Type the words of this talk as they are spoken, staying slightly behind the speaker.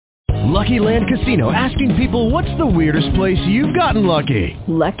Lucky Land Casino, asking people, what's the weirdest place you've gotten lucky?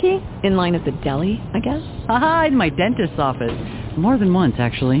 Lucky? In line at the deli, I guess? Aha, in my dentist's office. More than once,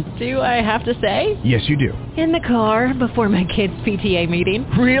 actually. Do I have to say? Yes, you do. In the car before my kids' PTA meeting.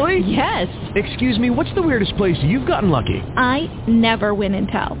 Really? Yes. Excuse me, what's the weirdest place you've gotten lucky? I never win and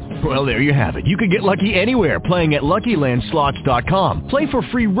tell. Well, there you have it. You can get lucky anywhere, playing at LuckyLandSlots.com. Play for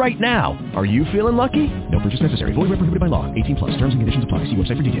free right now. Are you feeling lucky? No purchase necessary. Void where prohibited by law. 18 plus. Terms and conditions apply. See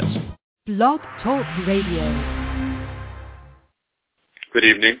website for details. Blog Talk Radio. Good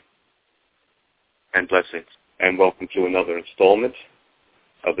evening and blessings, and welcome to another installment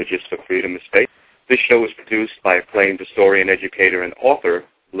of the Gist of Freedom Estate. This show is produced by acclaimed historian, educator, and author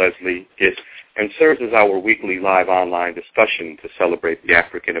Leslie Gist, and serves as our weekly live online discussion to celebrate the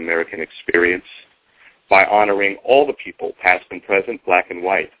African American experience by honoring all the people, past and present, black and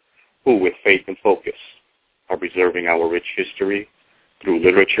white, who, with faith and focus, are preserving our rich history through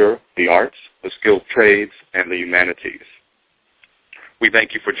literature, the arts, the skilled trades, and the humanities. We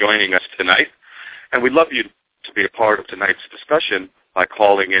thank you for joining us tonight, and we'd love you to be a part of tonight's discussion by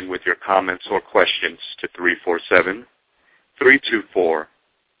calling in with your comments or questions to 347-324-5552.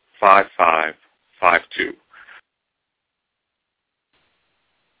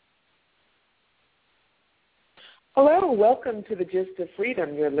 Hello, welcome to the Gist of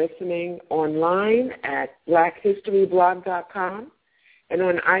Freedom. You're listening online at blackhistoryblog.com and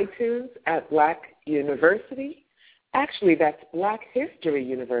on iTunes at Black University. Actually, that's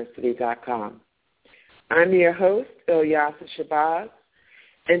blackhistoryuniversity.com. I'm your host, Ilyasa Shabazz,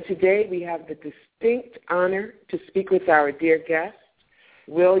 and today we have the distinct honor to speak with our dear guest,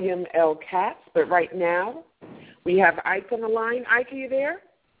 William L. Katz. But right now, we have Ike on the line. Ike, are you there?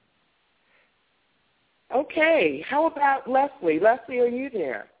 Okay. How about Leslie? Leslie, are you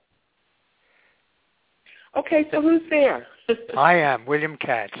there? Okay, so who's there? I am, William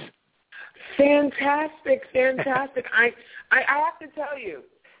Katz. Fantastic, fantastic. I have to tell you,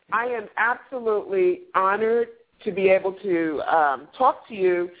 I am absolutely honored to be able to talk to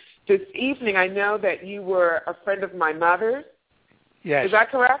you this evening. I know that you were a friend of my mother's. Yes. Is that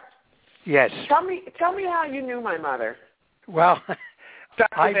correct? Yes. Tell me how you knew my mother. Well,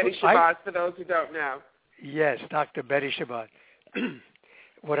 Dr. Betty Shabazz, for those who don't know. Yes, Dr. Betty Shabazz.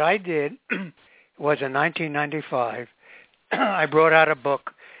 What I did was in 1995, I brought out a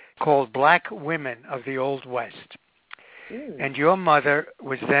book called Black Women of the Old West. And your mother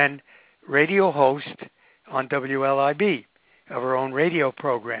was then radio host on WLIB of her own radio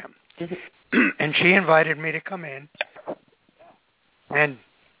program. And she invited me to come in and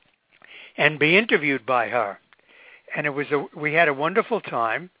be interviewed by her. And we had a wonderful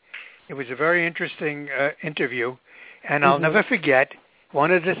time. It was a very interesting interview. And I'll never forget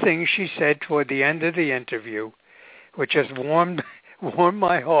one of the things she said toward the end of the interview, which just warmed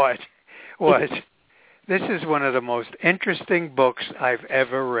my heart, was, "This is one of the most interesting books I've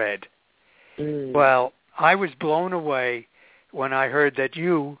ever read." Well, I was blown away when I heard that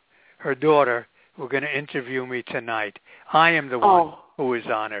you, her daughter, were going to interview me tonight. I am the one who is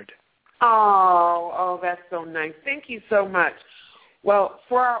honored. Oh, that's so nice. Thank you so much. Well,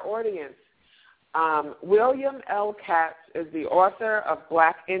 for our audience, William L. Katz is the author of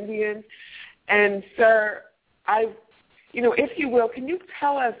Black Indians. And, sir, if you will, can you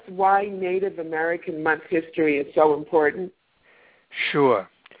tell us why Native American Month history is so important? Sure.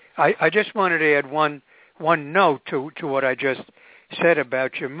 I just wanted to add one note to what I just said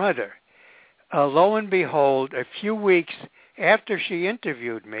about your mother. Lo and behold, a few weeks after she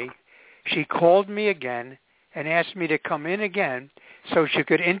interviewed me, she called me again and asked me to come in again so she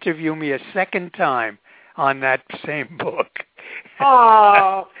could interview me a second time on that same book.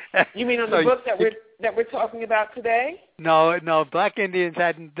 Oh, you mean on the book that we're talking about today? No, Black Indians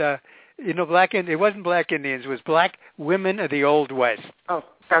hadn't. It wasn't Black Indians. It was Black Women of the Old West. Oh,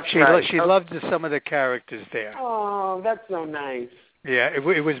 that's right. She loved some of the characters there. Oh, that's so nice. Yeah, it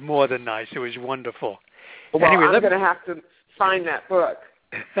was more than nice. It was wonderful. Well, anyway, I'm going to have to find that book.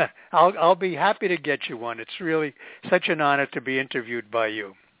 I'll be happy to get you one. It's really such an honor to be interviewed by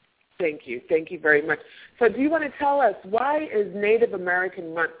you. Thank you. Thank you very much. So do you want to tell us, why is Native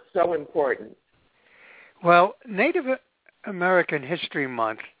American Month so important? Well, Native American History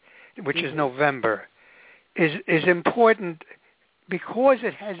Month, which is November, is important because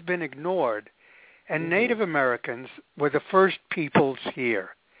it has been ignored. And Native Americans were the first peoples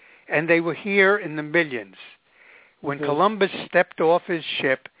here. And they were here in the millions. When Columbus stepped off his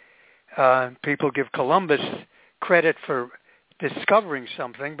ship, people give Columbus credit for discovering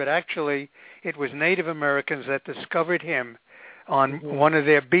something, but actually it was Native Americans that discovered him on one of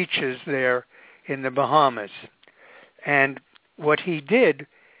their beaches there in the Bahamas. And what he did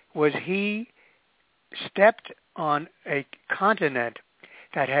was he stepped on a continent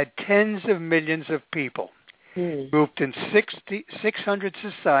that had tens of millions of people, grouped in 600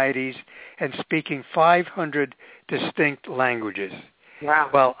 societies and speaking 500 distinct languages. Wow.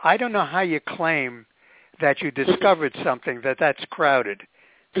 Well, I don't know how you claim that you discovered something that's crowded.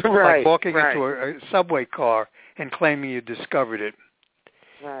 Right, like walking right. into a subway car and claiming you discovered it.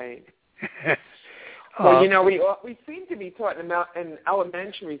 Right. Well, you know, we seem to be taught in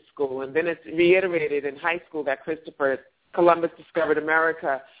elementary school, and then it's reiterated in high school that Christopher Columbus discovered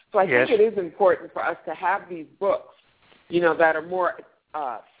America. So I think it is important for us to have these books, you know, that are more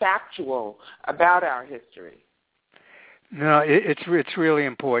factual about our history. No, it's really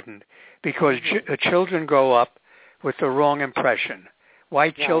important because children grow up with the wrong impression.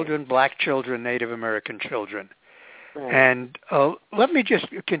 White children, black children, Native American children. Right. And let me just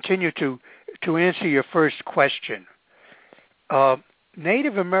continue to answer your first question.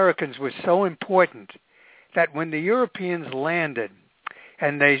 Native Americans were so important that when the Europeans landed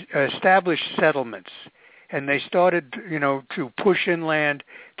and they established settlements and they started, you know, to push inland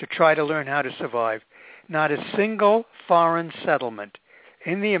to try to learn how to survive, not a single foreign settlement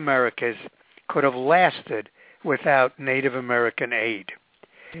in the Americas could have lasted without Native American aid.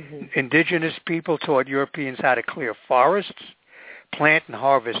 Mm-hmm. Indigenous people taught Europeans how to clear forests, plant and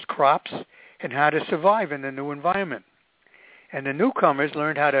harvest crops, and how to survive in the new environment. And the newcomers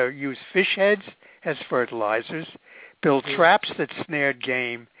learned how to use fish heads as fertilizers, build traps that snared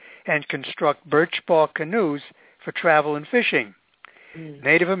game, and construct birch bark canoes for travel and fishing.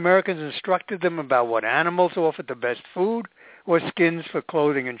 Native Americans instructed them about what animals offered the best food or skins for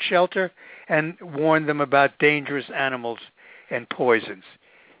clothing and shelter, and warned them about dangerous animals and poisons.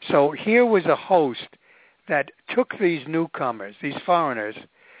 So here was a host that took these newcomers, these foreigners,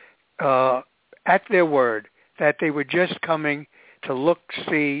 at their word that they were just coming to look,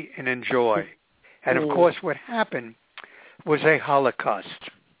 see, and enjoy. And, of course, what happened was a Holocaust.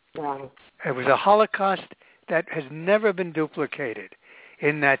 Wow. It was a Holocaust that has never been duplicated,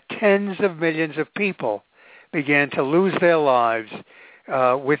 in that tens of millions of people began to lose their lives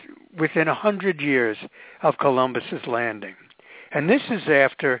within 100 years of Columbus's landing. And this is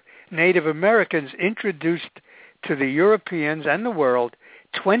after Native Americans introduced to the Europeans and the world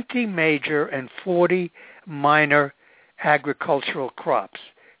 20 major and 40 minor agricultural crops: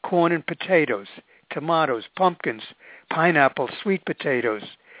 corn and potatoes, tomatoes, pumpkins, pineapples, sweet potatoes,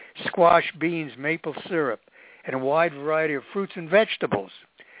 squash, beans, maple syrup, and a wide variety of fruits and vegetables.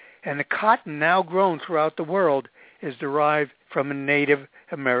 And the cotton now grown throughout the world is derived from a Native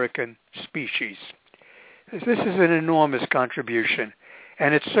American species. This is an enormous contribution,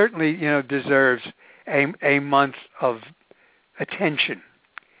 and it certainly, deserves a month of attention.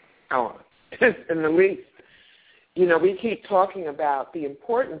 Oh, in the least. We keep talking about the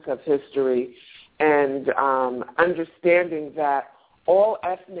importance of history and understanding that all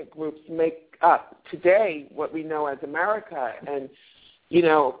ethnic groups make up today what we know as America. And,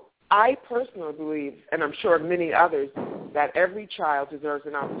 I personally believe, and I'm sure many others, that every child deserves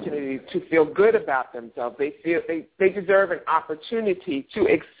an opportunity to feel good about themselves. They deserve an opportunity to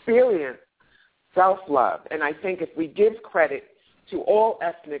experience self-love. And I think if we give credit to all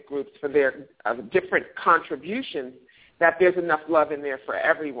ethnic groups for their different contributions, that there's enough love in there for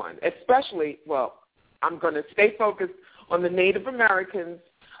everyone. Especially, I'm going to stay focused on the Native Americans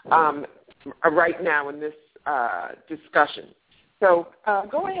right now in this discussion. So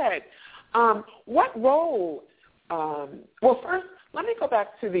go ahead. What role? First, let me go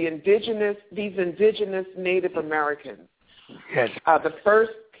back to these indigenous Native Americans. Yes. The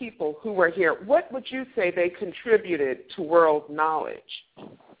first people who were here. What would you say they contributed to world knowledge?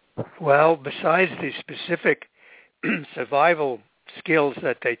 Well, besides the specific survival skills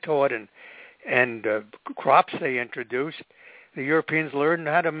that they taught and crops they introduced, the Europeans learned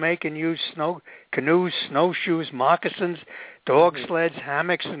how to make and use canoes, snowshoes, moccasins, dog sleds,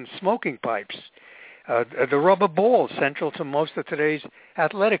 hammocks, and smoking pipes. The rubber balls, central to most of today's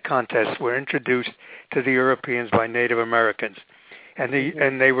athletic contests, were introduced to the Europeans by Native Americans.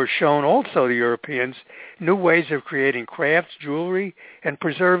 And they were shown also, the Europeans, new ways of creating crafts, jewelry, and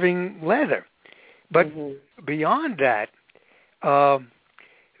preserving leather. But beyond that,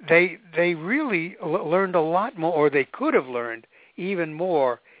 they really learned a lot more, or they could have learned even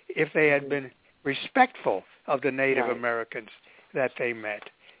more if they had been respectful of the Native Americans that they met.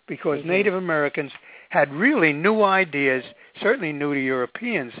 Because Native Americans had really new ideas, certainly new to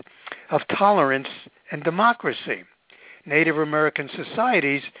Europeans, of tolerance and democracy. Native American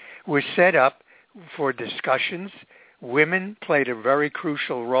societies were set up for discussions. Women played a very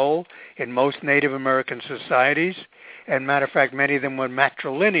crucial role in most Native American societies. And matter of fact, many of them were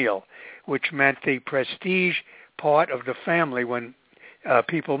matrilineal, which meant the prestige part of the family when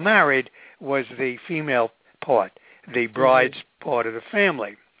people married was the female part, the bride's part of the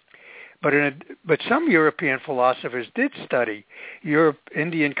family. But some European philosophers did study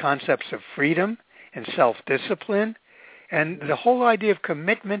Indian concepts of freedom and self-discipline and the whole idea of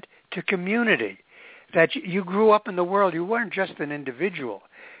commitment to community, that you grew up in the world. You weren't just an individual.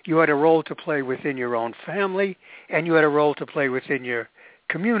 You had a role to play within your own family, and you had a role to play within your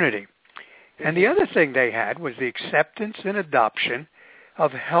community. And the other thing they had was the acceptance and adoption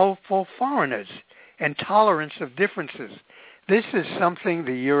of helpful foreigners and tolerance of differences. This is something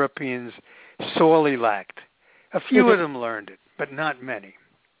the Europeans sorely lacked. A few of them learned it, but not many.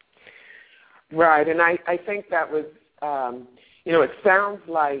 Right, and I think that was, it sounds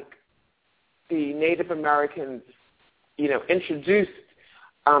like the Native Americans, introduced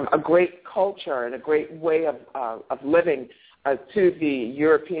a great culture and a great way of living to the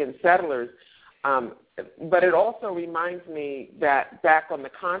European settlers. But it also reminds me that back on the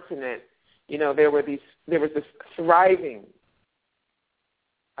continent, there was this thriving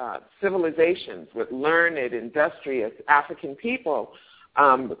civilizations with learned, industrious African people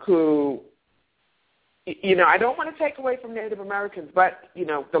who, I don't want to take away from Native Americans, but,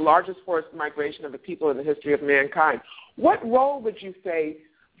 the largest forced migration of the people in the history of mankind. What role would you say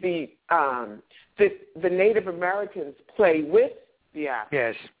the Native Americans play with the Africans?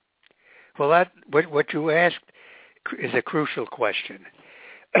 Yes. Well, what you asked is a crucial question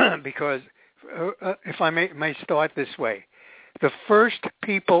because if I may start this way, the first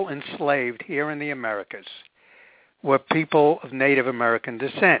people enslaved here in the Americas were people of Native American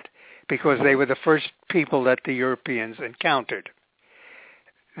descent because they were the first people that the Europeans encountered.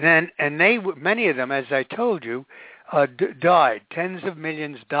 Many of them, as I told you, died. Tens of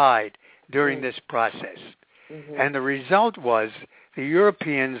millions died during this process. And the result was the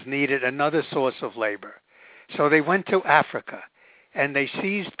Europeans needed another source of labor. So they went to Africa, and they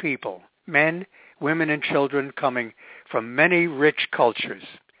seized people, men, women, and children coming from many rich cultures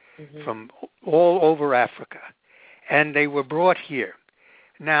from all over Africa. And they were brought here.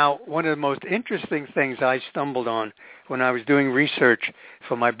 Now, one of the most interesting things I stumbled on when I was doing research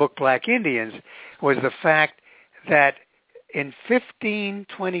for my book, Black Indians, was the fact that in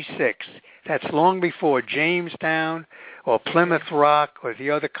 1526, that's long before Jamestown or Plymouth Rock or the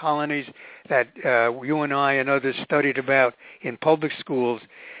other colonies that you and I and others studied about in public schools,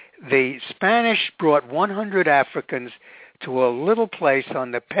 the Spanish brought 100 Africans to a little place on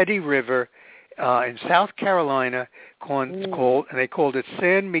the Petty River in South Carolina and they called it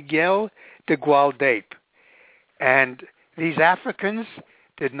San Miguel de Gualdape. And these Africans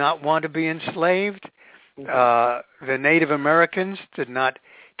did not want to be enslaved. The Native Americans did not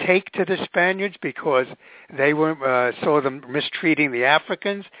take to the Spaniards because they saw them mistreating the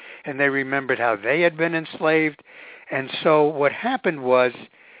Africans, and they remembered how they had been enslaved. And so what happened was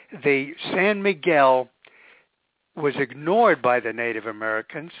the San Miguel was ignored by the Native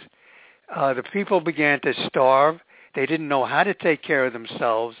Americans. The people began to starve. They didn't know how to take care of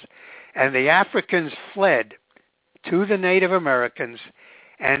themselves, and the Africans fled to the Native Americans,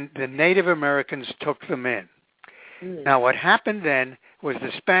 and the Native Americans took them in. Now, what happened then was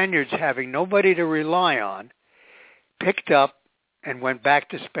the Spaniards, having nobody to rely on, picked up and went back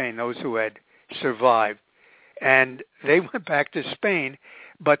to Spain, those who had survived. And they went back to Spain,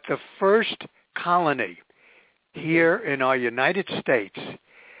 but the first colony here in our United States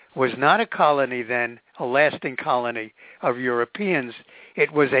was not a colony then, a lasting colony of Europeans.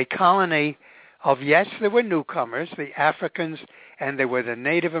 It was a colony of, yes, there were newcomers, the Africans, and there were the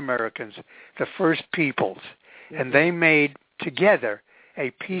Native Americans, the first peoples. And they made together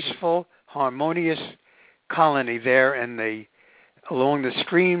a peaceful, harmonious colony there along the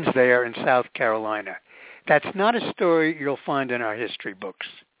streams there in South Carolina. That's not a story you'll find in our history books,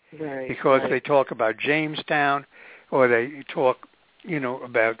 because they talk about Jamestown or they talk,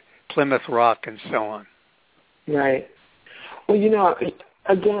 about Plymouth Rock and so on. Right. Well, again,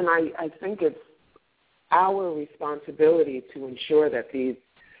 I think it's our responsibility to ensure that these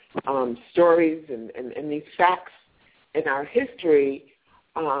stories and these facts in our history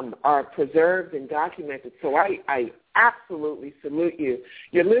are preserved and documented. So I absolutely salute you.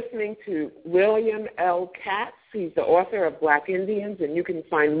 You're listening to William L. Katz. He's the author of Black Indians, and you can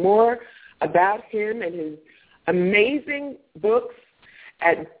find more about him and his amazing books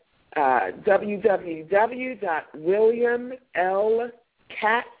at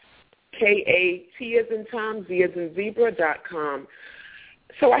www.williamlkatz, K-A-T as in Tom, Z as in zebra.com.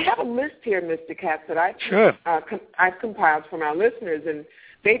 So I have a list here, Mr. Katz, that I've compiled from our listeners, and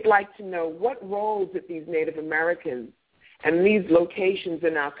they'd like to know what roles did these Native Americans and these locations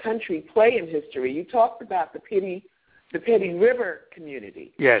in our country play in history. You talked about the Petty River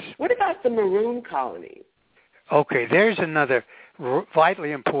community. Yes. What about the Maroon colonies? Okay, there's another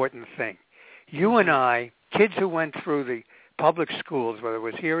vitally important thing. You and I, kids who went through the public schools, whether it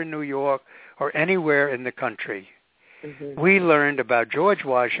was here in New York or anywhere in the country, we learned about George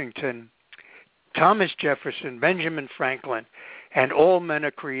Washington, Thomas Jefferson, Benjamin Franklin, and all men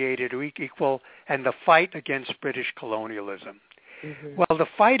are created equal, and the fight against British colonialism. Well, the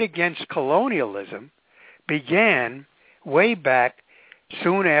fight against colonialism began way back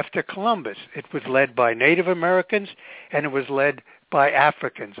soon after Columbus. It was led by Native Americans, and it was led by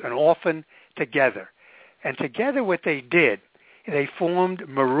Africans, and often together. And together what they did, they formed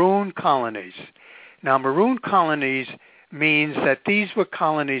Maroon colonies. Now, Maroon colonies means that these were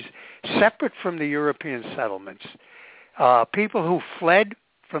colonies separate from the European settlements. People who fled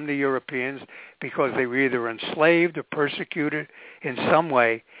from the Europeans because they were either enslaved or persecuted in some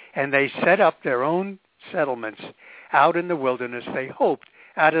way, and they set up their own settlements out in the wilderness, they hoped,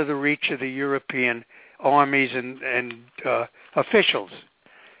 out of the reach of the European armies and officials.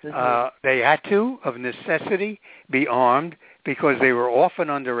 They had to, of necessity, be armed because they were often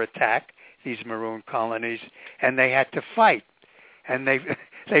under attack, these Maroon colonies, and they had to fight. And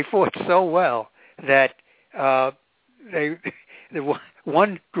they fought so well that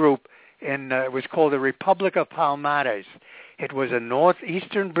one group was called the Republic of Palmares. It was in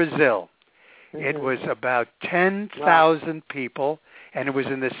northeastern Brazil. It was about 10,000 people, and it was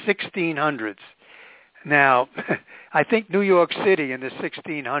in the 1600s. Now, I think New York City in the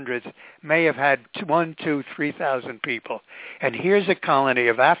 1600s may have had 3,000 people. And here's a colony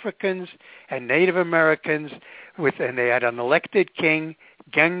of Africans and Native Americans, and they had an elected king,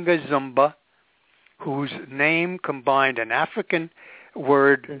 Genga Zumba, whose name combined an African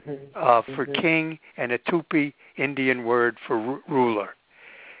word for king and a Tupi Indian word for ruler.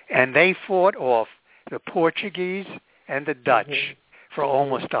 And they fought off the Portuguese and the Dutch for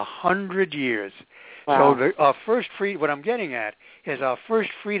almost 100 years. Wow. So our first what I'm getting at is our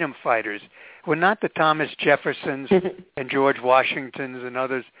first freedom fighters were not the Thomas Jeffersons and George Washingtons and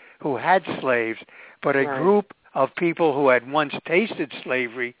others who had slaves, but a group of people who had once tasted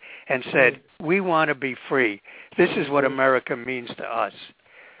slavery and said, we want to be free. This is what America means to us.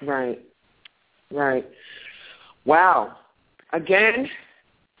 Right. Wow. Again,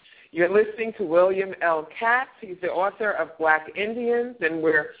 you're listening to William L. Katz. He's the author of Black Indians, and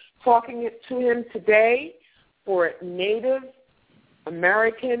we're talking to him today for Native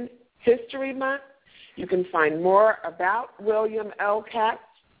American History Month. You can find more about William L. Katz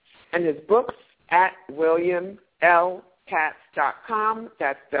and his books at williamlkatz.com.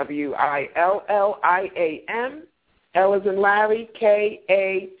 That's WILLIAM. L as in Larry, KAT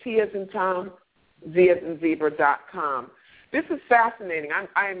as in Tom, Z as in zebra.com. This is fascinating.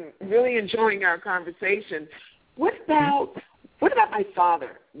 I'm really enjoying our conversation. What about my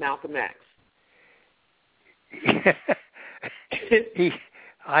father, Malcolm X?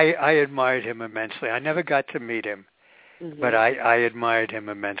 I admired him immensely. I never got to meet him, but I admired him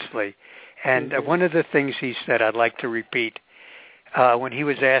immensely. And one of the things he said I'd like to repeat, when he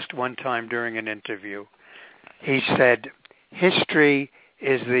was asked one time during an interview, he said, history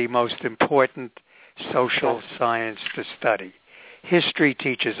is the most important social science to study. History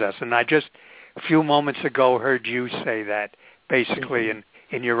teaches us. And I just a few moments ago heard you say that, basically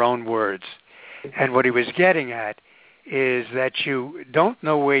in your own words. And what he was getting at is that you don't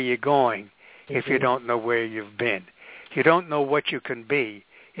know where you're going if you don't know where you've been. You don't know what you can be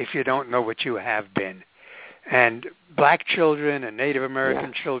if you don't know what you have been. And black children and Native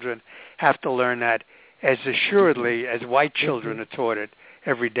American children have to learn that as assuredly as white children are taught it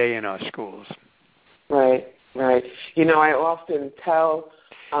every day in our schools. Right. You know, I often tell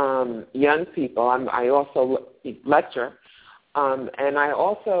young people, I also lecture, and I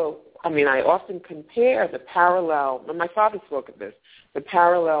often compare the parallel, and my father spoke of this, the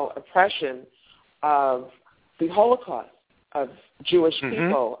parallel oppression of the Holocaust of Jewish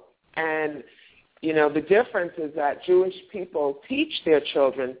people. And, you know, the difference is that Jewish people teach their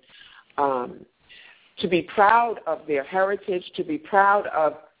children to be proud of their heritage, to be proud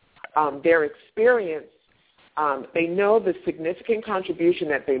of their experience. They know the significant contribution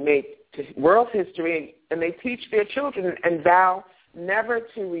that they made to world history, and they teach their children and vow never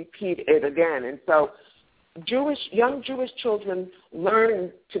to repeat it again. And so young Jewish children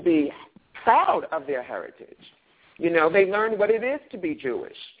learn to be proud of their heritage. You know, they learn what it is to be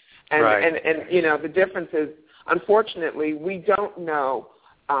Jewish. And you know, the difference is, unfortunately, we don't know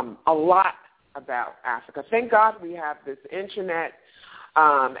a lot about Africa. Thank God we have this internet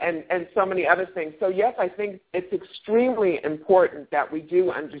and so many other things. So, yes, I think it's extremely important that we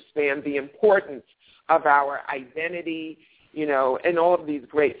do understand the importance of our identity, and all of these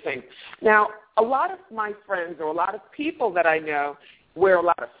great things. Now, a lot of my friends or a lot of people that I know wear a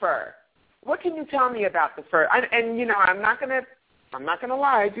lot of fur. What can you tell me about the fur? And I'm not gonna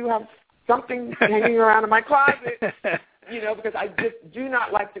lie. I do have something hanging around in my closet, because I just do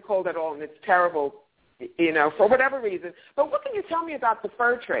not like the cold at all, and it's terrible, for whatever reason. But what can you tell me about the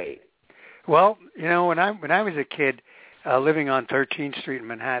fur trade? Well, when I was a kid living on 13th Street in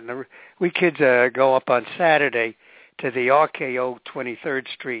Manhattan, we kids go up on Saturday to the RKO 23rd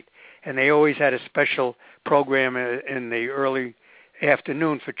Street, and they always had a special program in the early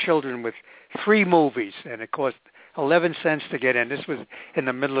afternoon for children with 3 movies, and it cost 11 cents to get in. This was in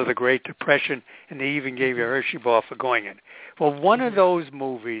the middle of the Great Depression, and they even gave you a Hershey bar for going in. Well, one of those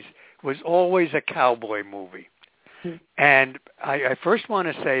movies was always a cowboy movie. And I first want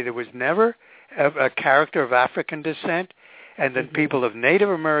to say there was never a character of African descent, and that people of Native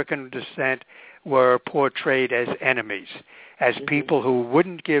American descent were portrayed as enemies, as people who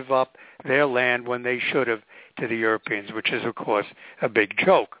wouldn't give up their land when they should have to the Europeans, which is, of course, a big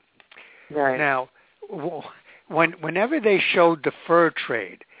joke. Right. Now, whenever they showed the fur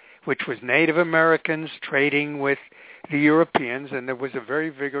trade, which was Native Americans trading with the Europeans, and there was a very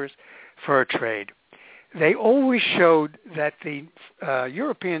vigorous fur trade, they always showed that the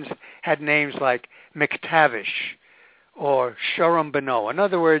Europeans had names like McTavish or Shurumbanot. In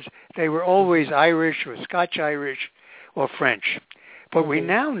other words, they were always Irish or Scotch-Irish or French. But we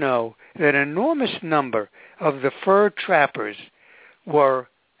now know that an enormous number of the fur trappers were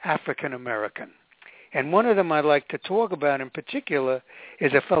African American. And one of them I'd like to talk about in particular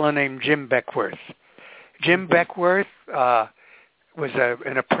is a fellow named Jim Beckworth. Jim Beckworth was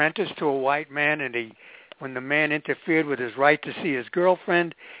an apprentice to a white man, and when the man interfered with his right to see his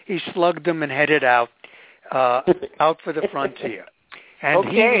girlfriend, he slugged him and headed out for the frontier. And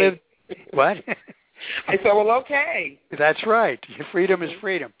he lived... What? I said, well, okay. That's right. Freedom is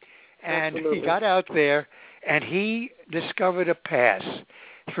freedom. And Absolutely. He got out there, and he discovered a pass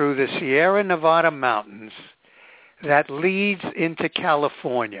through the Sierra Nevada mountains that leads into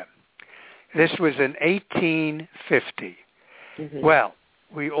California. This was in 1850. Well,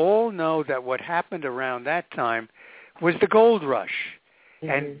 we all know that what happened around that time was the gold rush.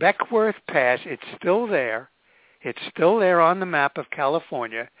 And Beckworth Pass, it's still there. It's still there on the map of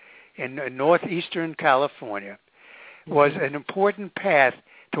California, in northeastern California, was an important path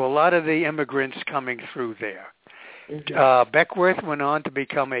to a lot of the immigrants coming through there. Beckworth went on to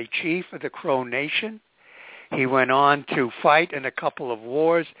become a chief of the Crow Nation. He went on to fight in a couple of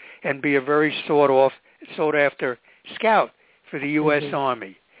wars and be a very sought-after scout for the U.S.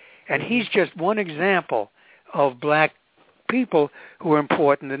 Army. And he's just one example of black people who were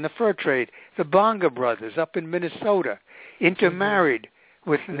important in the fur trade. The Bonga brothers up in Minnesota intermarried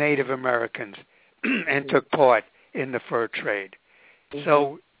with Native Americans and took part in the fur trade.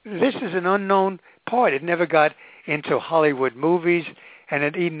 So this is an unknown part. It never got into Hollywood movies, and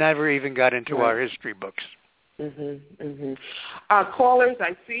it never even got into our history books. Callers,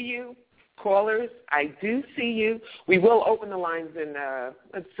 I see you. Callers, I do see you. We will open the lines in,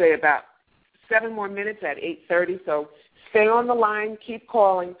 let's say, about 7 more minutes at 8:30, so stay on the line. Keep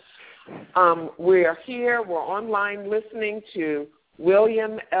calling. We're here. We're online listening to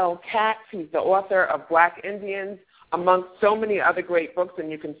William L. Katz. He's the author of Black Indians, amongst so many other great books,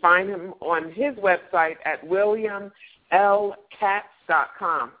 and you can find him on his website at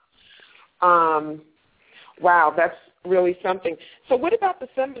williamlkatz.com. Wow, that's really something. So what about the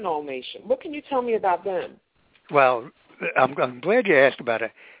Seminole Nation? What can you tell me about them? Well, I'm glad you asked about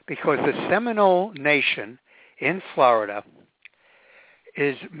it, because the Seminole Nation in Florida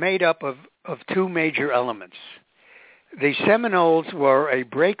is made up of 2 major elements. The Seminoles were a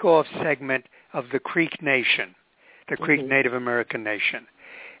break-off segment of the Creek Nation, the Creek Native American Nation.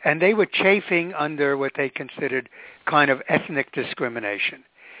 And they were chafing under what they considered kind of ethnic discrimination.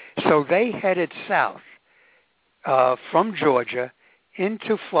 So they headed south from Georgia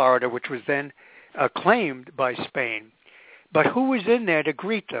into Florida, which was then claimed by Spain. But who was in there to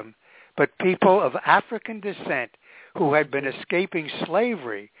greet them but people of African descent who had been escaping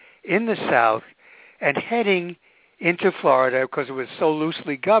slavery in the South and heading into Florida because it was so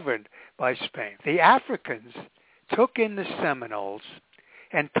loosely governed by Spain. The Africans took in the Seminoles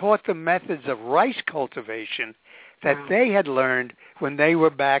and taught them methods of rice cultivation that they had learned when they were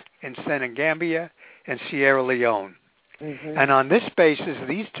back in Senegambia and Sierra Leone. And on this basis,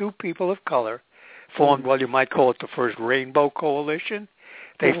 these 2 people of color formed what you might call it the first Rainbow Coalition.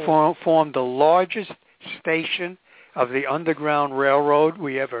 They formed the largest station of the Underground Railroad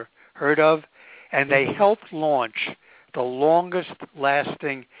we ever heard of, and they helped launch the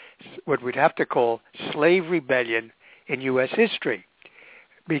longest-lasting, what we'd have to call, slave rebellion in U.S. history,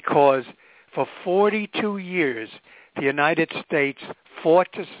 because for 42 years, the United States fought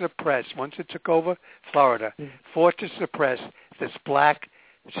to suppress, once it took over Florida, fought to suppress this Black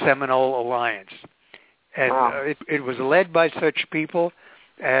Seminole Alliance. And it was led by such people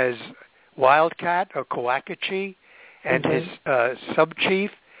as Wildcat or Coacachi and his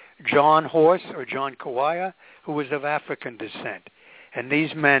sub-chief, John Horse or John Kawaya, who was of African descent. And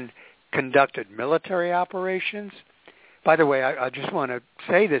these men conducted military operations. By the way, I just want to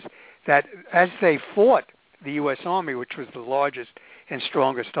say this, that as they fought the U.S. Army, which was the largest and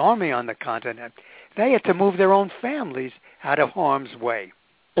strongest army on the continent, they had to move their own families out of harm's way.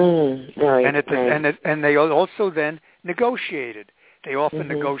 And they also then negotiated. They often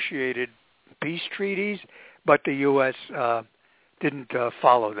negotiated peace treaties, but the U.S. Didn't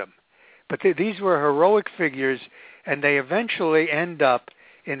follow them. But these were heroic figures, and they eventually end up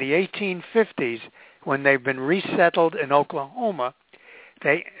in the 1850s when they've been resettled in Oklahoma.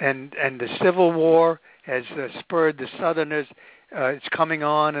 And the Civil War has spurred the Southerners. It's coming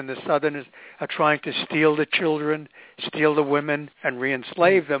on, and the Southerners are trying to steal the children, steal the women, and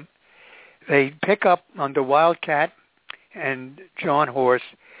re-enslave them. They pick up under Wildcat and John Horse.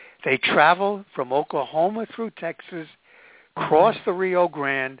 They travel from Oklahoma through Texas, cross the Rio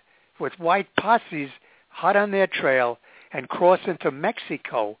Grande with white posses hot on their trail, and cross into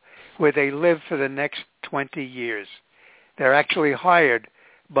Mexico, where they live for the next 20 years. They're actually hired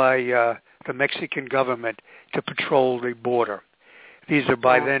by the Mexican government to patrol the border. These are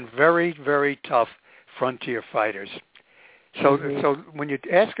by then very, very tough frontier fighters. So when you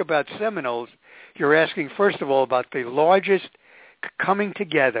ask about Seminoles, you're asking, first of all, about the largest coming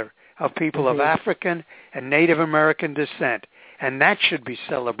together of people of African and Native American descent, and that should be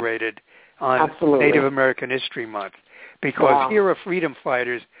celebrated on Native American History Month, because here are freedom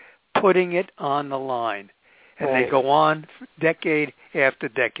fighters putting it on the line, and they go on decade after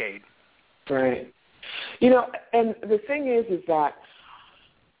decade. Right. And the thing is that,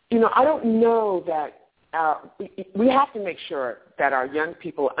 I don't know that we have to make sure that our young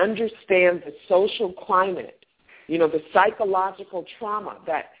people understand the social climate, the psychological trauma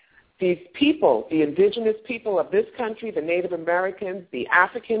that these people, the indigenous people of this country, the Native Americans, the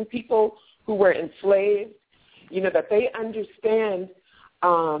African people who were enslaved, that they understand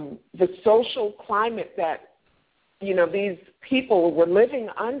the social climate that, these people were living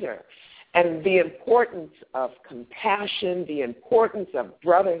under, and the importance of compassion, the importance of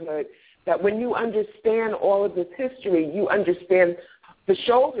brotherhood, that when you understand all of this history, you understand the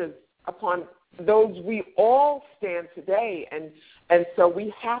shoulders upon those we all stand today. And so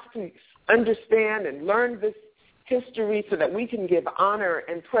we have to understand and learn this history so that we can give honor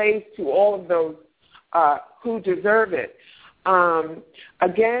and praise to all of those who deserve it.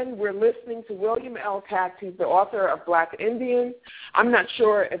 Again, we're listening to William L. Katz. He's the author of Black Indians. I'm not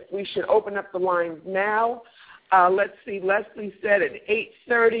sure if we should open up the lines now. Let's see. Leslie said at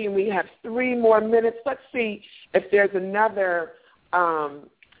 8:30, and we have 3 more minutes. Let's see if there's another.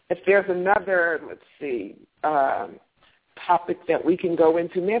 Let's see, topic that we can go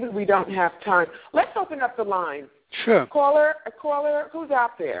into. Maybe we don't have time. Let's open up the line. Sure. A caller, who's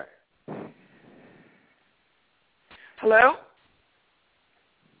out there? Hello?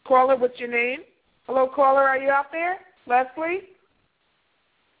 Caller, what's your name? Hello, caller, are you out there? Leslie?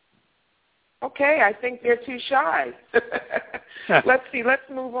 Okay, I think they're too shy. Let's see. Let's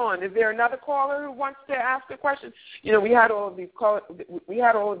move on. Is there another caller who wants to ask a question? We had all of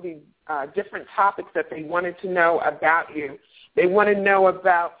these different topics that they wanted to know about you. They want to know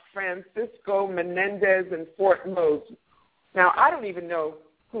about Francisco Menendez and Fort Mose. Now, I don't even know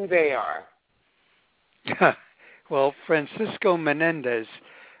who they are. Well, Francisco Menendez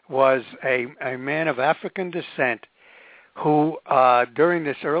was a man of African descent who, during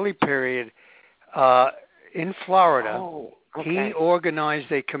this early period, in Florida, he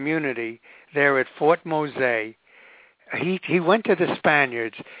organized a community there at Fort Mose. He went to the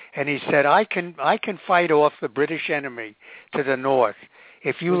Spaniards and he said, I can fight off the British enemy to the north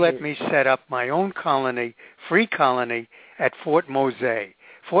if you let me set up my own colony, free colony, at Fort Mose.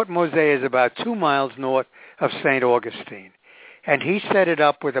 Fort Mose is about 2 miles north of St. Augustine. And he set it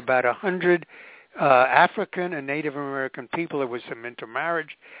up with about 100 African and Native American people. There was some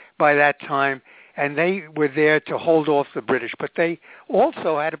intermarriage by that time, and they were there to hold off the British. But they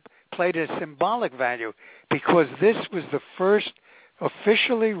also played a symbolic value because this was the first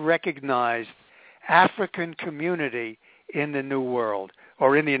officially recognized African community in the New World,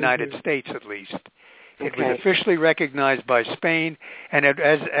 or in the United States at least. It was officially recognized by Spain, and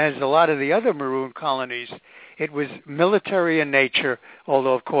as a lot of the other Maroon colonies, it was military in nature,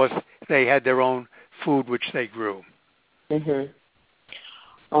 although, of course, they had their own food which they grew. Mm-hmm.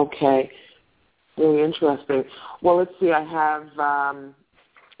 Okay. Really interesting. Well, let's see. I have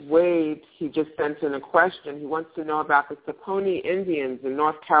Wade. He just sent in a question. He wants to know about the Saponi Indians in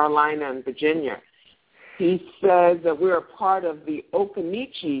North Carolina and Virginia. He says that we're a part of the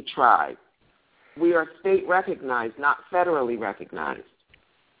Occaneechi tribe. We are state recognized, not federally recognized.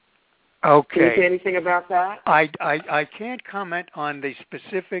 Okay. Can you say anything about that? I can't comment on the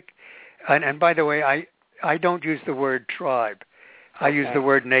specific, and by the way, I don't use the word tribe. I use the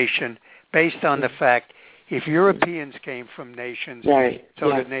word nation based on the fact if Europeans came from nations,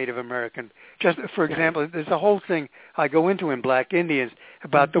 so did Native American. Just for example, there's a whole thing I go into in Black Indians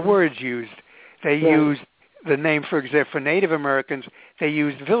about the words used. They used the name, for example, for Native Americans, they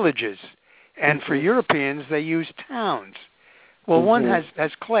used villages. And for Europeans, they used towns. Well, one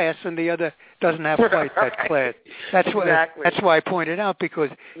has class, and the other doesn't have quite that class. That's why I pointed out, because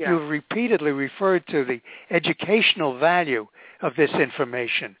you've repeatedly referred to the educational value of this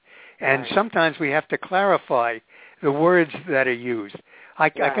information. And sometimes we have to clarify the words that are used. I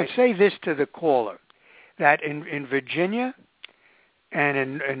can say this to the caller, that in Virginia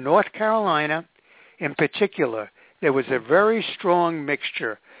and in North Carolina in particular, there was a very strong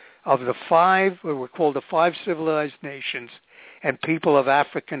mixture of the five, what were called the five civilized nations, and people of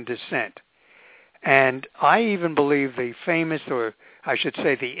African descent. And I even believe the famous, or I should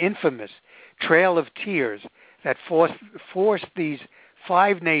say the infamous, Trail of Tears that forced these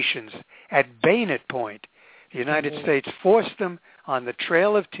five nations at bayonet point. The United States forced them on the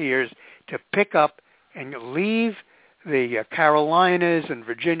Trail of Tears to pick up and leave the Carolinas and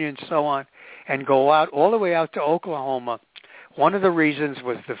Virginia and so on and go out all the way out to Oklahoma. One of the reasons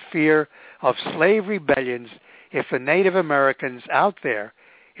was the fear of slave rebellions if the Native Americans out there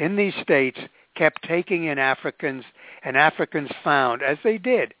in these states kept taking in Africans, and Africans found, as they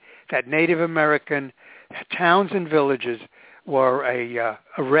did, that Native American towns and villages were a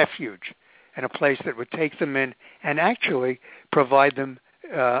refuge and a place that would take them in and actually provide them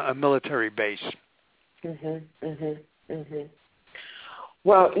a military base.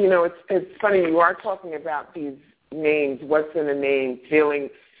 Well, you know, it's funny, you are talking about these names, what's in a name, feeling,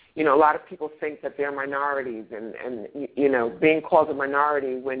 you know, a lot of people think that they're minorities and you know, being called a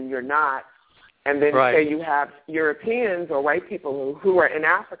minority when you're not, and then say you have Europeans or white people who are in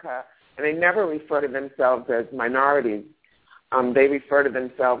Africa, and they never refer to themselves as minorities. They refer to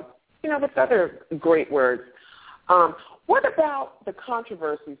themselves, you know, with other great words. What about the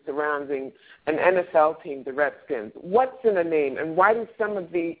controversy surrounding an NFL team, the Redskins? What's in a name, and why do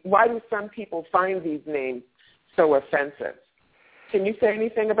some people find these names so offensive? Can you say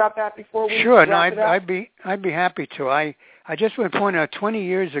anything about that before we wrap it up? I'd be happy to. I just want to point out 20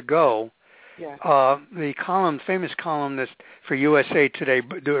 years ago, the famous columnist for USA Today,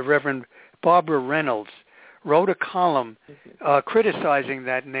 the Reverend Barbara Reynolds, wrote a column criticizing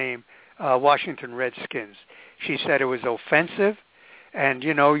that name, Washington Redskins. She said it was offensive, and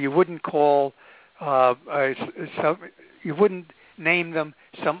you know, you wouldn't name them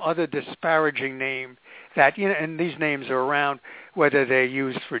some other disparaging name that, you know, and these names are around, whether they're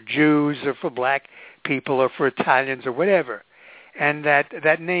used for Jews or for black people or for Italians or whatever, and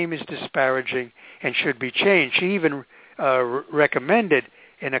that name is disparaging and should be changed. She even recommended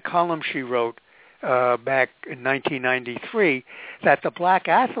in a column she wrote back in 1993 that the black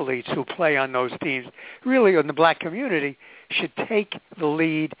athletes who play on those teams, really in the black community, should take the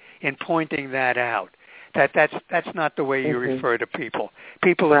lead in pointing that out. That's not the way you refer to people.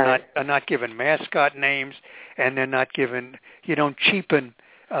 People are not given mascot names, and they're not given. You don't cheapen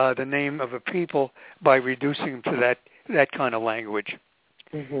the name of a people by reducing them to that kind of language.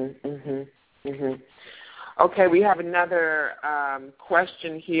 Okay, we have another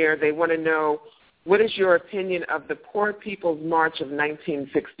question here. They want to know, what is your opinion of the Poor People's March of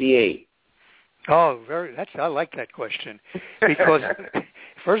 1968? Oh, I like that question, because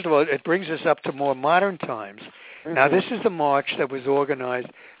first of all, it brings us up to more modern times. Now, this is the march that was organized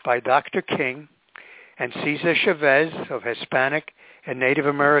by Dr. King and Cesar Chavez of Hispanic and Native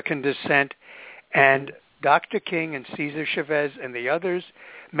American descent, and Dr. King and Cesar Chavez and the others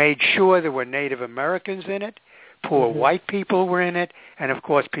made sure there were Native Americans in it, poor white people were in it, and of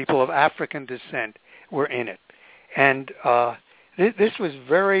course people of African descent were in it. And this was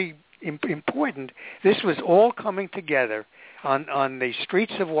very important. This was all coming together on the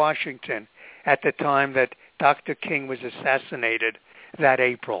streets of Washington at the time that Dr. King was assassinated that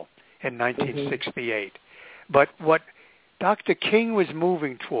April in 1968. But what Dr. King was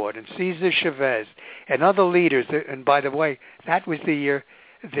moving toward, and Cesar Chavez and other leaders, and by the way, that was the year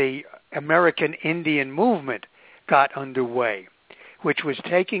the American Indian movement got underway, which was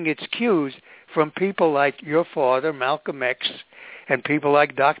taking its cues from people like your father, Malcolm X, and people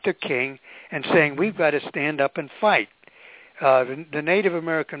like Dr. King, and saying, we've got to stand up and fight. The Native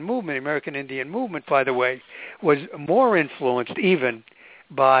American movement, American Indian movement, by the way, was more influenced even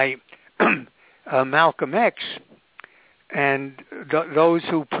by Malcolm X and those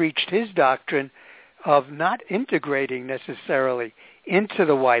who preached his doctrine of not integrating necessarily into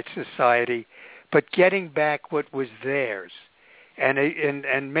the white society, but getting back what was theirs, and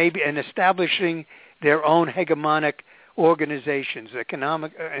establishing their own hegemonic organizations,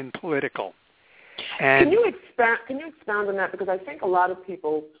 economic and political. And Can you expound on that? Because I think a lot of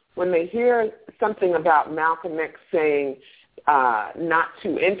people, when they hear something about Malcolm X saying not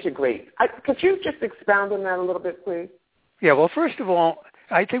to integrate, could you just expound on that a little bit, please? Yeah. Well, first of all,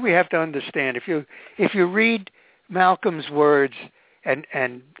 I think we have to understand if you read Malcolm's words and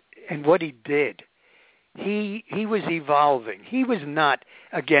what he did, he was evolving. He was not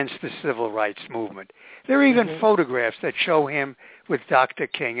against the civil rights movement. There are even photographs that show him with Dr.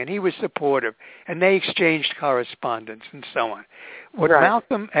 King, and he was supportive, and they exchanged correspondence and so on. What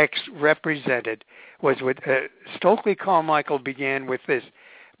Malcolm X represented was what Stokely Carmichael began with this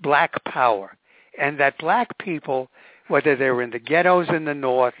black power, and that black people, whether they were in the ghettos in the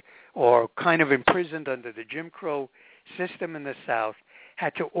North or kind of imprisoned under the Jim Crow system in the South,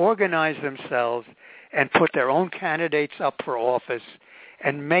 had to organize themselves and put their own candidates up for office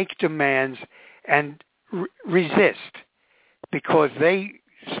and make demands and resist, because they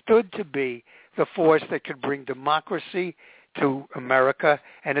stood to be the force that could bring democracy to America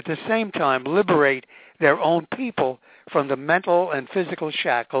and at the same time liberate their own people from the mental and physical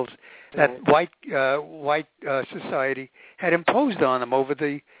shackles that white society had imposed on them over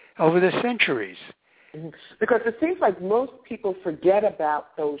the centuries. Because it seems like most people forget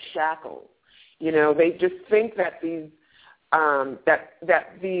about those shackles. You know, they just think that these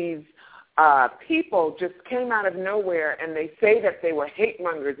people just came out of nowhere, and they say that they were hate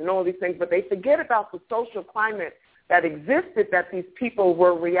mongers and all these things, but they forget about the social climate that existed that these people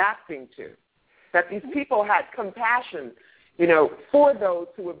were reacting to, that these people had compassion, you know, for those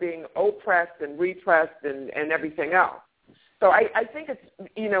who were being oppressed and repressed and everything else. So I think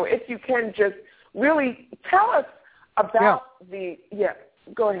it's, you know, if you can just really tell us about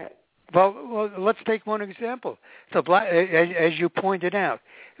go ahead. Well, let's take one example. So, as you pointed out,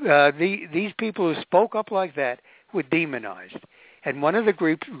 these people who spoke up like that were demonized. And one of the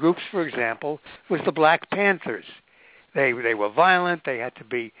groups, for example, was the Black Panthers. They were violent.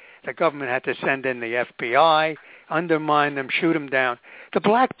 The government had to send in the FBI, undermine them, shoot them down. The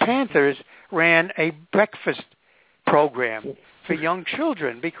Black Panthers ran a breakfast program for young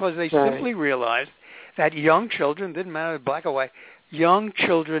children because they simply realized that young children, didn't matter black or white, young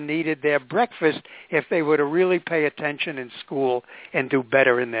children needed their breakfast if they were to really pay attention in school and do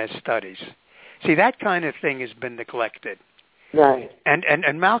better in their studies. See, that kind of thing has been neglected. Right.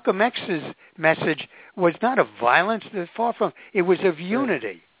 And Malcolm X's message was not of violence, far from. It was of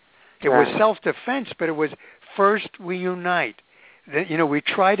unity. It was self-defense, but it was first we unite. You know, we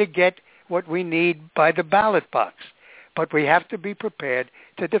try to get what we need by the ballot box, but we have to be prepared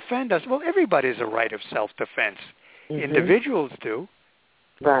to defend us. Well, everybody has a right of self-defense. Individuals do.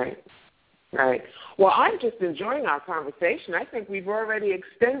 Right. Well, I'm just enjoying our conversation. I think we've already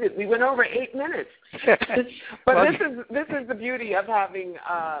extended. We went over 8 minutes. But this is the beauty of having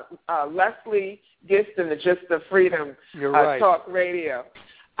Leslie Gist and the Gist of Freedom Talk Radio.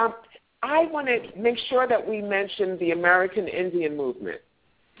 I want to make sure that we mention the American Indian movement,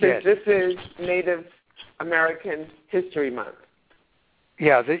 since this is Native American History Month.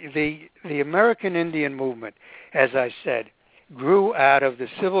 Yeah, the American Indian movement, as I said, grew out of the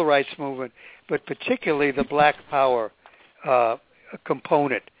civil rights movement, but particularly the Black Power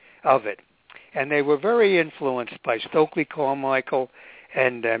component of it. And they were very influenced by Stokely Carmichael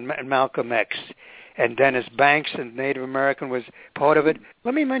and Malcolm X. And Dennis Banks, and Native American, was part of it.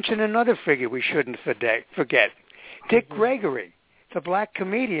 Let me mention another figure we shouldn't forget. Dick Gregory, the black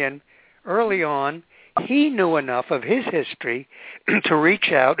comedian, early on, he knew enough of his history to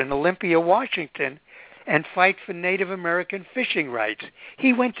reach out in Olympia, Washington, and fight for Native American fishing rights.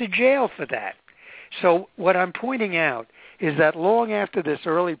 He went to jail for that. So what I'm pointing out is that long after this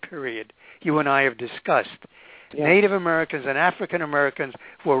early period you and I have discussed, Native Americans and African Americans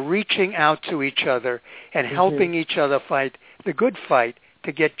were reaching out to each other and helping each other fight the good fight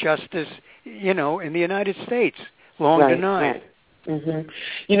to get justice, you know, in the United States, long denied. Mm-hmm.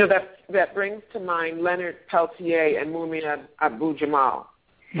 You know, that brings to mind Leonard Peltier and Mumia Abu-Jamal.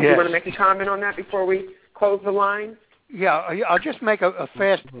 Yes. Do you want to make a comment on that before we close the line? Yeah, I'll just make a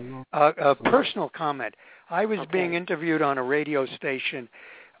fast personal comment. I was being interviewed on a radio station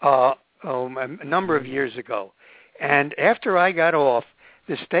a number of years ago, and after I got off,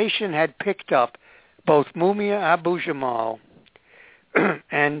 the station had picked up both Mumia Abu-Jamal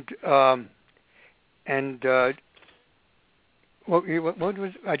and what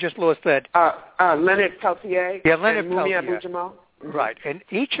was, I just lost that. Leonard Peltier. Yeah, Leonard and Mumia Peltier. Abu-Jamal. Mm-hmm. Right, and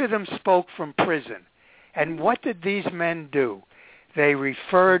each of them spoke from prison. And what did these men do? They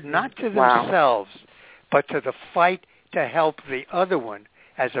referred not to themselves, but to the fight to help the other one,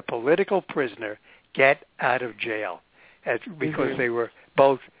 as a political prisoner, get out of jail, because they were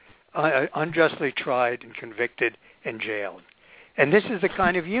both unjustly tried and convicted and jailed. And this is the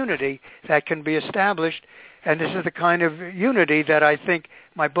kind of unity that can be established, and this is the kind of unity that I think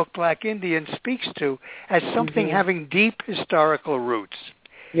my book Black Indians speaks to as something having deep historical roots.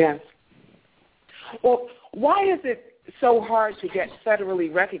 Yes. Well, why is it so hard to get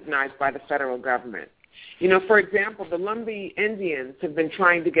federally recognized by the federal government? You know, for example, the Lumbee Indians have been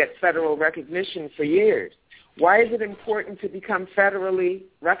trying to get federal recognition for years. Why is it important to become federally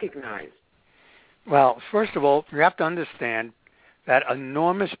recognized? Well, first of all, you have to understand that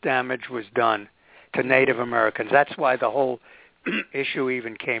enormous damage was done to Native Americans. That's why the whole issue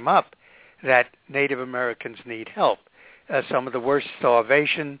even came up, that Native Americans need help. Some of the worst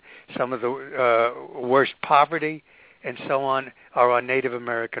starvation, some of the worst poverty, and so on are on Native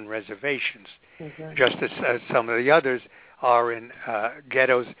American reservations, just as some of the others are in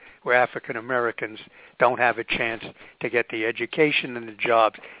ghettos where African Americans don't have a chance to get the education and the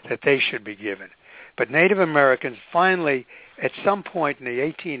jobs that they should be given. But Native Americans finally, at some point in the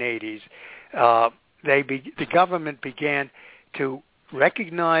 1880s, the government began to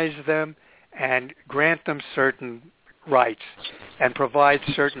recognize them and grant them certain rights and provide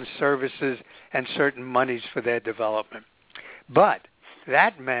certain services and certain monies for their development. But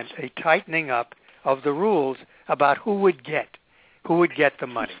that meant a tightening up of the rules about who would get the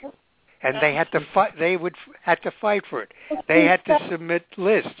money. And they had to fight. Had to fight for it. They had to submit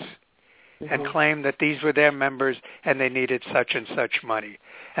lists and claim that these were their members and they needed such and such money.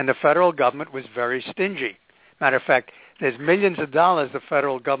 And the federal government was very stingy. Matter of fact, there's millions of dollars the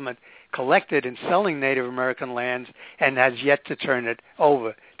federal government collected in selling Native American lands and has yet to turn it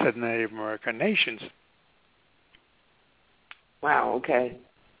over to the Native American nations. Wow, okay.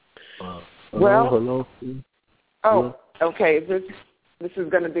 Hello. Oh, okay. This is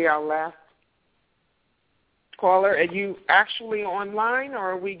going to be our last caller. Are you actually online,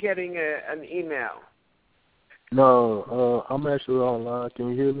 or are we getting an email? No, I'm actually online. Can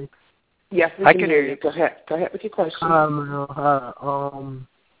you hear me? Yes, we can hear you. Go ahead with your question. Hi, man. Hi.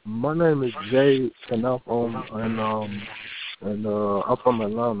 My name is Jay, and I'm from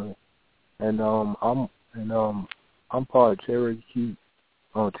Atlanta, and I'm part of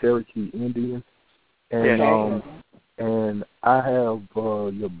Cherokee Indians, and and I have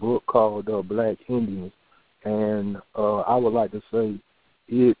your book called Black Indians, and I would like to say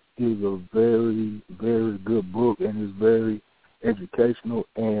it is a very, very good book, and it's very educational,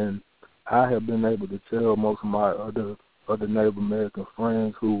 and I have been able to tell most of my other Native American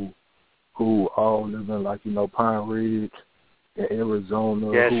friends who all live in, like, Pine Ridge in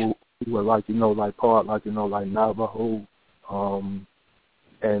Arizona, who are like part like Navajo, and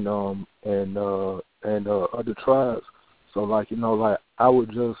other tribes. So I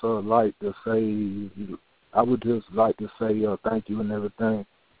would just like to say thank you and everything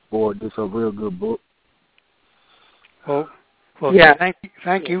for this a real good book. Well,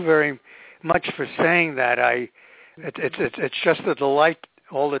 thank you very much for saying that. It's just a delight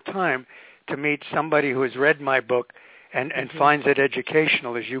all the time to meet somebody who has read my book and finds it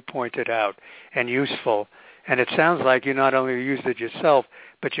educational, as you pointed out, and useful. And it sounds like you not only used it yourself,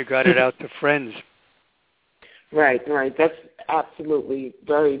 but you got it out to friends. Right. That's absolutely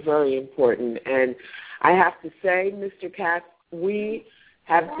very, very important. And I have to say, Mr. Katz, we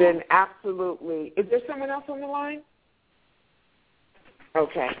have been absolutely... Is there someone else on the line?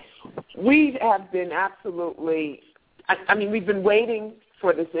 Okay. We have been absolutely... I mean, we've been waiting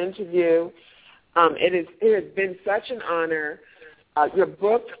for this interview. It has been such an honor. Your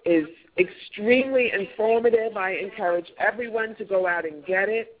book is extremely informative. I encourage everyone to go out and get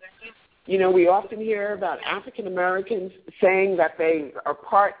it. We often hear about African Americans saying that they are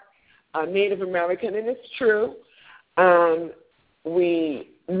part Native American, and it's true. We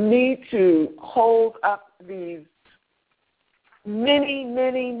need to hold up these many,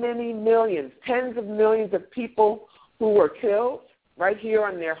 many, many millions, tens of millions of people who were killed right here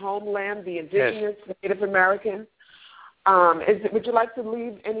on their homeland, the indigenous Native American. Would you like to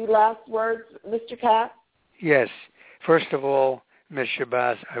leave any last words, Mr. Katz? Yes. First of all, Ms.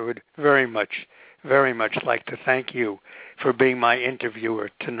 Shabazz, I would very much like to thank you for being my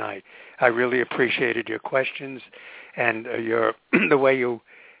interviewer tonight. I really appreciated your questions and the way you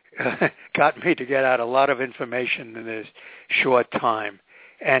got me to get out a lot of information in this short time.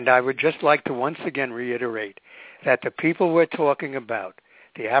 And I would just like to once again reiterate that the people we're talking about,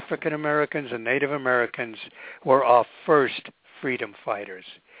 the African Americans and Native Americans, were our first freedom fighters.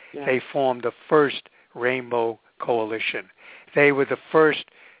 Yeah. They formed the first Rainbow Coalition. They were the first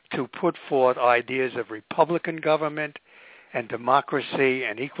to put forth ideas of Republican government and democracy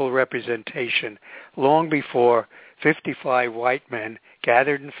and equal representation long before 55 white men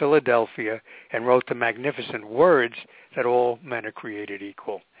gathered in Philadelphia and wrote the magnificent words that all men are created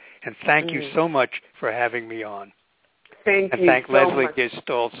equal. And thank you so much for having me on. Thank you and thank so Leslie much. Gist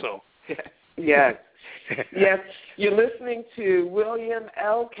also. Yes. Yes. You're listening to William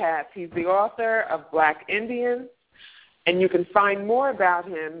L. Katz. He's the author of Black Indians, and you can find more about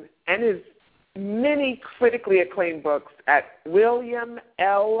him and his many critically acclaimed books at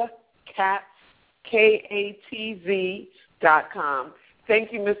williamlkatz.com.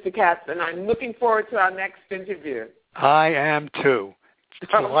 Thank you, Mr. Katz, and I'm looking forward to our next interview. I am too.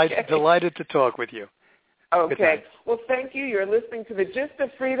 Delighted to talk with you. Okay. Well, thank you. You're listening to The Gist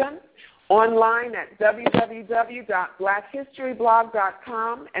of Freedom online at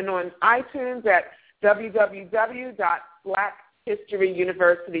www.blackhistoryblog.com and on iTunes at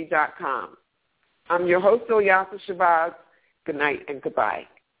www.blackhistoryuniversity.com. I'm your host, Ilyasa Shabazz. Good night and goodbye.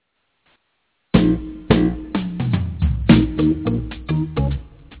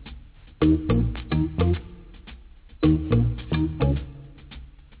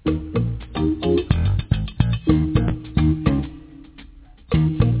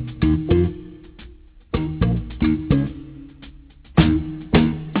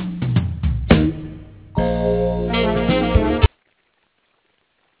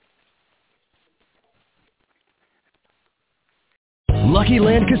 Lucky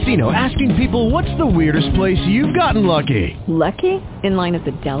Land Casino, asking people, what's the weirdest place you've gotten lucky? Lucky? In line at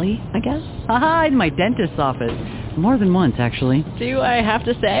the deli, I guess? Aha, in my dentist's office. More than once, actually. Do I have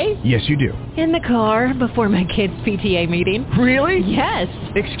to say? Yes, you do. In the car before my kids' PTA meeting. Really? Yes.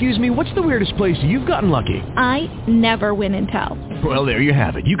 Excuse me, what's the weirdest place you've gotten lucky? I never win and tell. Well, there you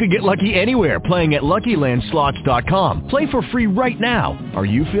have it. You can get lucky anywhere, playing at LuckyLandSlots.com. Play for free right now. Are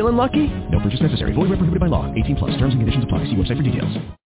you feeling lucky? No purchase necessary. Void where prohibited by law. 18+. Terms and conditions apply. See website for details.